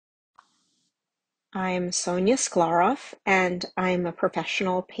I'm Sonya Sklaroff, and I'm a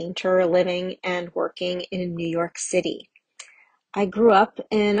professional painter living and working in New York City. I grew up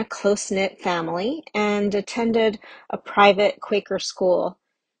in a close-knit family and attended a private Quaker school.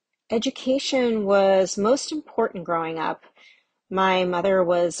 Education was most important growing up. My mother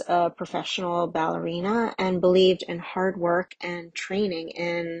was a professional ballerina and believed in hard work and training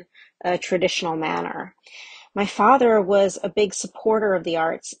in a traditional manner. My father was a big supporter of the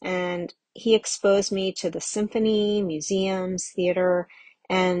arts, and he exposed me to the symphony, museums, theater,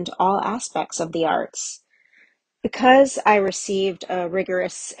 and all aspects of the arts. Because I received a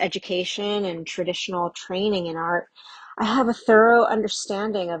rigorous education and traditional training in art, I have a thorough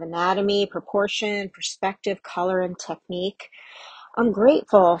understanding of anatomy, proportion, perspective, color, and technique. I'm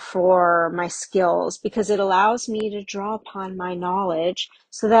grateful for my skills because it allows me to draw upon my knowledge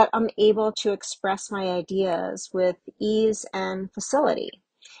so that I'm able to express my ideas with ease and facility.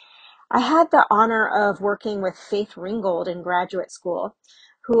 I had the honor of working with Faith Ringgold in graduate school,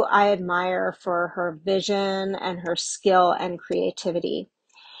 who I admire for her vision and her skill and creativity.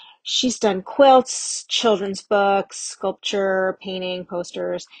 She's done quilts, children's books, sculpture, painting,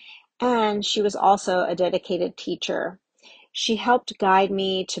 posters, and she was also a dedicated teacher. She helped guide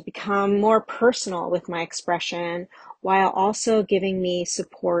me to become more personal with my expression while also giving me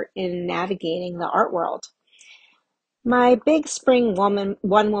support in navigating the art world. My big spring one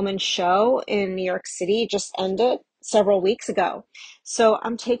woman show in New York City just ended several weeks ago. So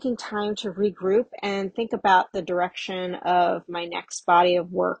I'm taking time to regroup and think about the direction of my next body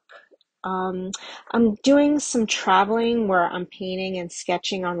of work. Um, I'm doing some traveling where I'm painting and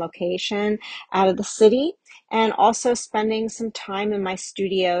sketching on location out of the city, and also spending some time in my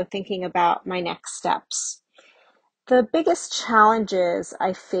studio thinking about my next steps. The biggest challenges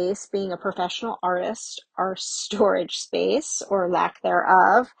I face being a professional artist are storage space or lack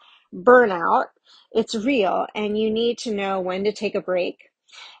thereof, burnout, it's real, and you need to know when to take a break,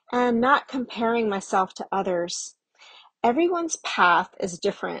 and not comparing myself to others. Everyone's path is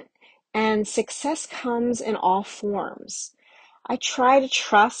different, and success comes in all forms. I try to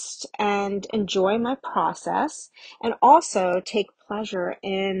trust and enjoy my process and also take pleasure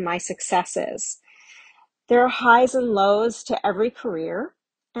in my successes. There are highs and lows to every career,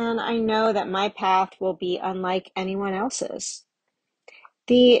 and I know that my path will be unlike anyone else's.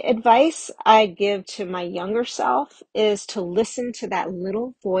 The advice I give to my younger self is to listen to that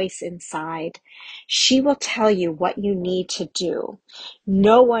little voice inside. She will tell you what you need to do.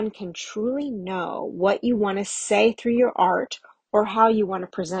 No one can truly know what you want to say through your art or how you want to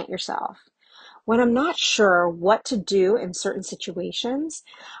present yourself. When I'm not sure what to do in certain situations,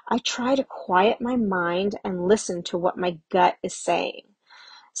 I try to quiet my mind and listen to what my gut is saying.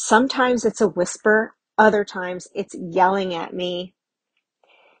 Sometimes it's a whisper, other times it's yelling at me.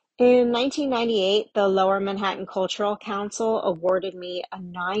 In 1998, the Lower Manhattan Cultural Council awarded me a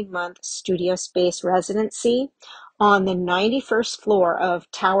 9-month studio space residency on the 91st floor of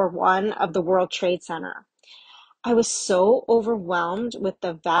Tower 1 of the World Trade Center. I was so overwhelmed with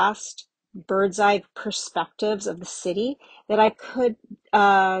the vast bird's eye perspectives of the city that I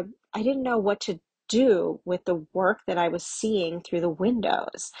didn't know what to do with the work that I was seeing through the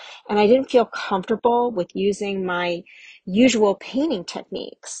windows. And I didn't feel comfortable with using my usual painting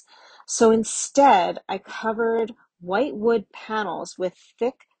techniques. So instead, I covered white wood panels with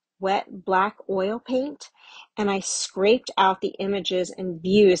thick, wet black oil paint, and I scraped out the images and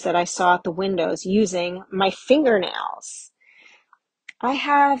views that I saw at the windows using my fingernails. I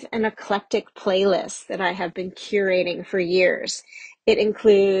have an eclectic playlist that I have been curating for years. It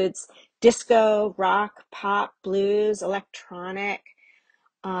includes disco, rock, pop, blues, electronic,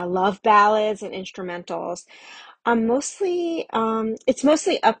 love ballads, and instrumentals. It's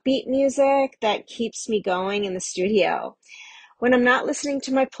mostly upbeat music that keeps me going in the studio. When I'm not listening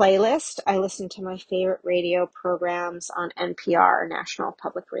to my playlist, I listen to my favorite radio programs on NPR, National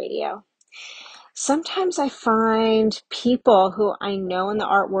Public Radio. Sometimes I find people who I know in the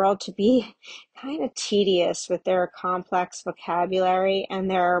art world to be kind of tedious with their complex vocabulary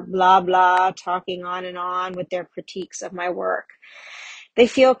and their blah blah talking on and on with their critiques of my work. They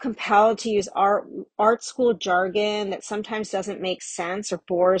feel compelled to use art school jargon that sometimes doesn't make sense or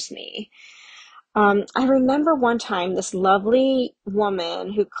bores me. I remember one time this lovely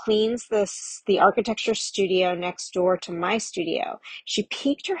woman who cleans the architecture studio next door to my studio. She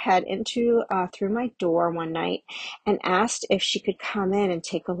peeked her head into through my door one night and asked if she could come in and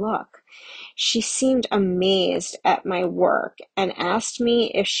take a look. She seemed amazed at my work and asked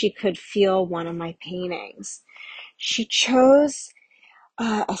me if she could feel one of my paintings. She chose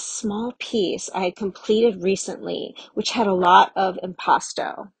a small piece I had completed recently, which had a lot of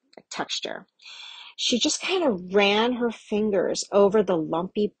impasto, like texture. She just kind of ran her fingers over the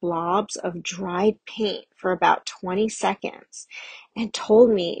lumpy blobs of dried paint for about 20 seconds and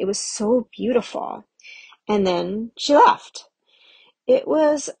told me it was so beautiful. And then she left. It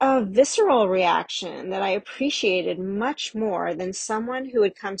was a visceral reaction that I appreciated much more than someone who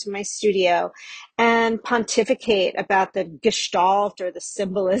would come to my studio and pontificate about the gestalt or the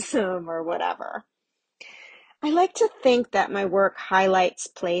symbolism or whatever. I like to think that my work highlights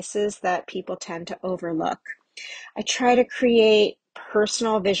places that people tend to overlook. I try to create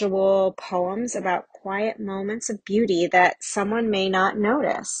personal visual poems about quiet moments of beauty that someone may not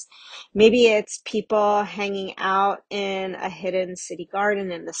notice. Maybe it's people hanging out in a hidden city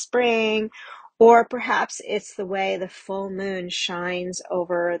garden in the spring, or perhaps it's the way the full moon shines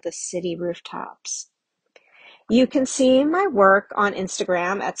over the city rooftops. You can see my work on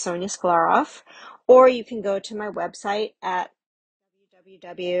Instagram at Sonya Sklaroff, or you can go to my website at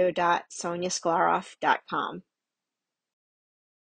www.sonyasklaroff.com.